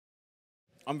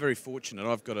I'm very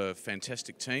fortunate. I've got a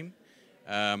fantastic team.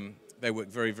 They work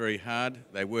very, very hard.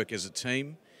 They work as a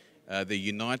team. They're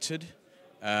united.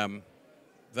 Um,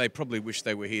 they probably wish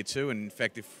they were here too. And in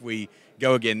fact, if we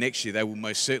go again next year, they will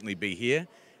most certainly be here.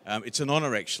 It's an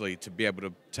honour actually to be able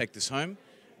to take this home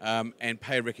and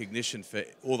pay recognition for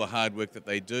all the hard work that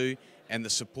they do and the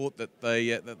support that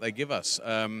they give us.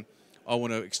 I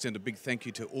want to extend a big thank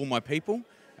you to all my people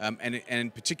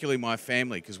and particularly my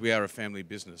family, because we are a family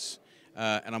business.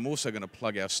 And I'm also going to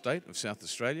plug our state of South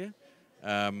Australia.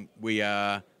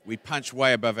 We punch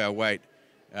way above our weight,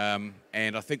 and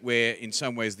I think we're in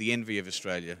some ways the envy of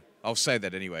Australia. I'll say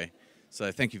that anyway.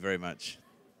 So thank you very much.